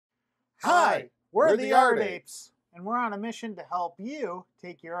Hi, we're the Art Apes, and we're on a mission to help you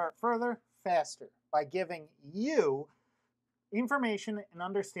take your art further, faster, by giving you information and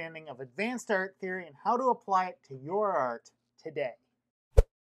understanding of advanced art theory and how to apply it to your art today.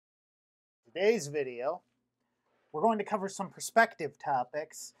 Today's video, we're going to cover some perspective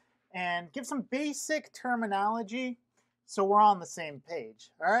topics and give some basic terminology so we're all on the same page.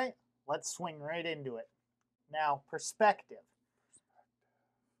 All right, let's swing right into it. Now, perspective.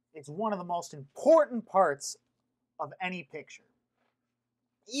 It's one of the most important parts of any picture.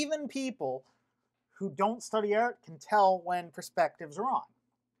 Even people who don't study art can tell when perspective's wrong.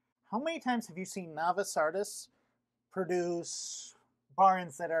 How many times have you seen novice artists produce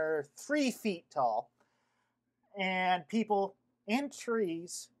barns that are 3 feet tall and people and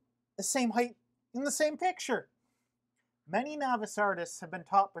trees the same height in the same picture? Many novice artists have been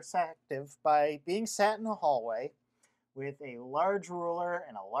taught perspective by being sat in a hallway with a large ruler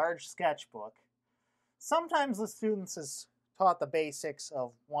and a large sketchbook. Sometimes the students is taught the basics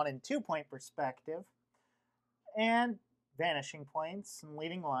of 1 and 2 point perspective and vanishing points and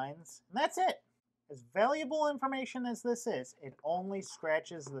leading lines, and that's it. As valuable information as this is, it only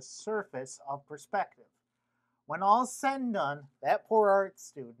scratches the surface of perspective. When all's said and done, that poor art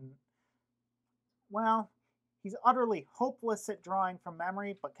student, well, he's utterly hopeless at drawing from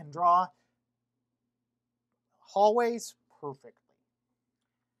memory, but can draw hallways perfectly.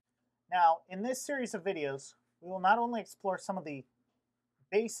 Now, in this series of videos, we will not only explore some of the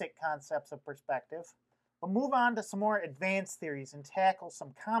basic concepts of perspective, but move on to some more advanced theories and tackle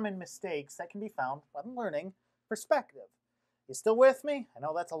some common mistakes that can be found when learning perspective. You still with me? I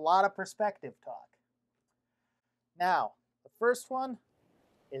know that's a lot of perspective talk. Now, the first one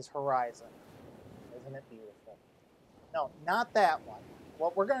is horizon. Isn't it beautiful? No, not that one.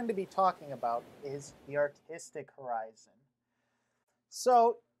 What we're going to be talking about is the artistic horizon.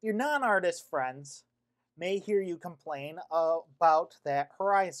 So, your non-artist friends may hear you complain about that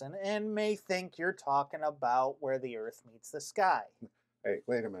horizon and may think you're talking about where the earth meets the sky. Hey,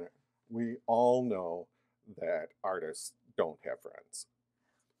 wait a minute. We all know that artists don't have friends.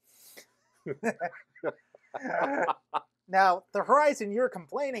 Now, the horizon you're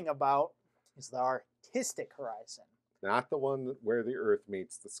complaining about is the artistic horizon. Not the one where the earth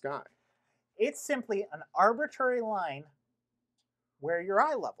meets the sky. It's simply an arbitrary line where your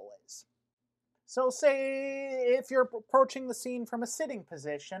eye level is. So say if you're approaching the scene from a sitting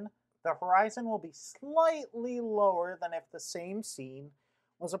position, the horizon will be slightly lower than if the same scene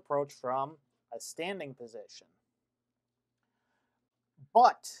was approached from a standing position.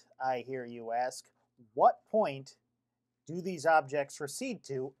 But, I hear you ask, what point do these objects recede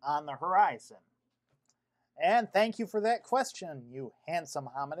to on the horizon? And thank you for that question, you handsome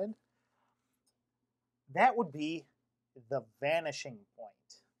hominid. That would be the vanishing point.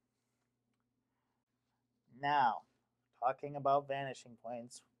 Now, talking about vanishing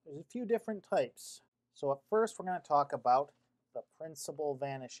points, there's a few different types. So at first we're going to talk about the principal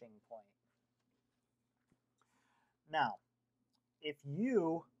vanishing point. Now, if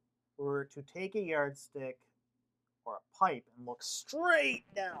you were to take a yardstick or a pipe and look straight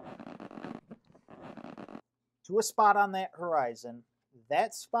down to a spot on that horizon,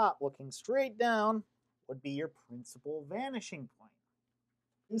 that spot looking straight down would be your principal vanishing point.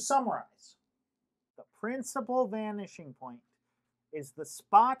 To summarize, the principal vanishing point is the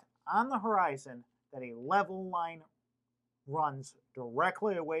spot on the horizon that a level line runs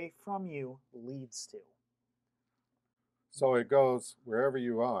directly away from you leads to. So it goes wherever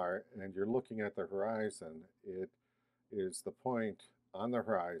you are and you're looking at the horizon, it is the point on the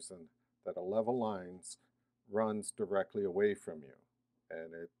horizon that a level line runs directly away from you.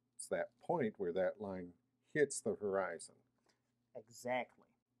 And it's that point where that line hits the horizon. Exactly.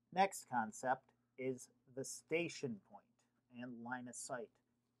 Next concept is the station point and line of sight.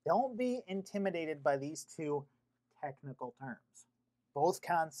 Don't be intimidated by these two technical terms. Both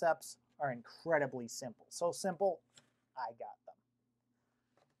concepts are incredibly simple. So simple, I got them.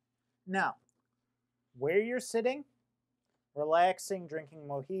 Now, where you're sitting, relaxing, drinking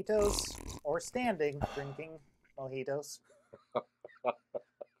mojitos, or standing, drinking mojitos,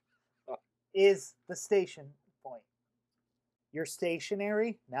 is the station point. You're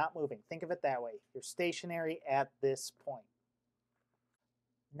stationary, not moving. Think of it that way. You're stationary at this point.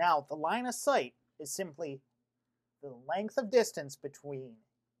 Now, the line of sight is simply the length of distance between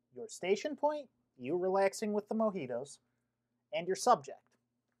your station point, you relaxing with the mojitos, and your subject.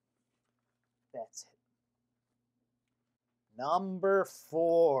 That's it. Number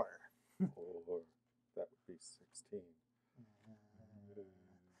 4. Or that would be 16.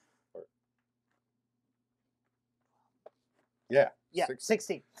 Yeah, Yeah,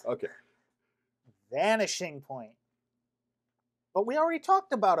 16. Okay. vanishing point. But we already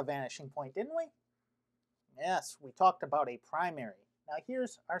talked about a vanishing point, didn't we? Yes, we talked about a primary. Now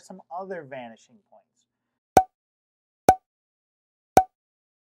here's are some other vanishing points.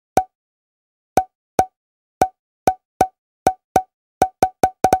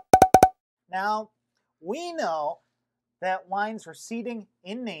 Now, we know that lines receding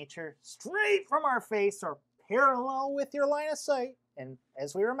in nature straight from our face are parallel with your line of sight. And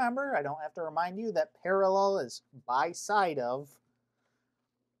as we remember, I don't have to remind you that parallel is by side of,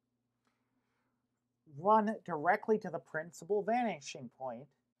 run directly to the principal vanishing point.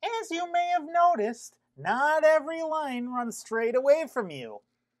 As you may have noticed, not every line runs straight away from you.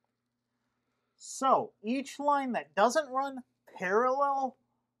 So each line that doesn't run parallel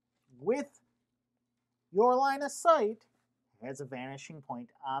with your line of sight has a vanishing point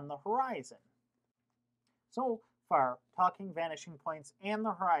on the horizon. So far, talking vanishing points and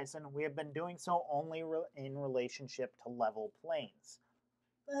the horizon, we have been doing so only in relationship to level planes.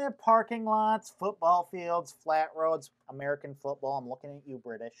 Parking lots, football fields, flat roads, American football, I'm looking at you,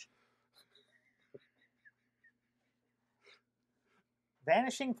 British.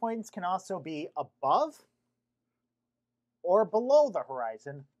 Vanishing points can also be above or below the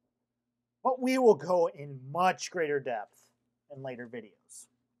horizon, but we will go in much greater depth in later videos.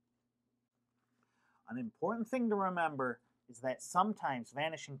 An important thing to remember is that sometimes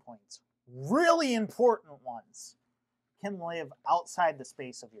vanishing points, really important ones, can live outside the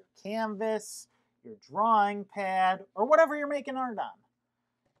space of your canvas, your drawing pad, or whatever you're making art on.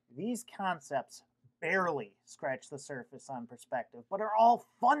 These concepts barely scratch the surface on perspective, but are all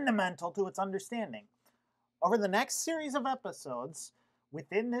fundamental to its understanding. Over the next series of episodes,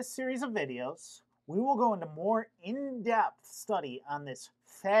 within this series of videos, we will go into more in-depth study on this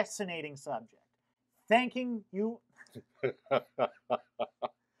fascinating subject. Thank you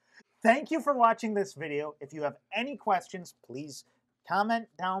for watching this video. If you have any questions, please comment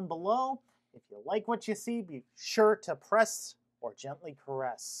down below. If you like what you see, be sure to press or gently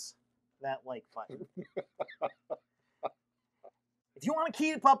caress that like button. If you want to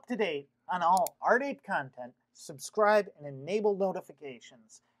keep up to date on all Art Ape content, subscribe and enable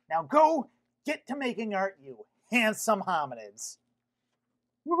notifications. Now go get to making art, you handsome hominids.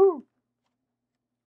 Woohoo!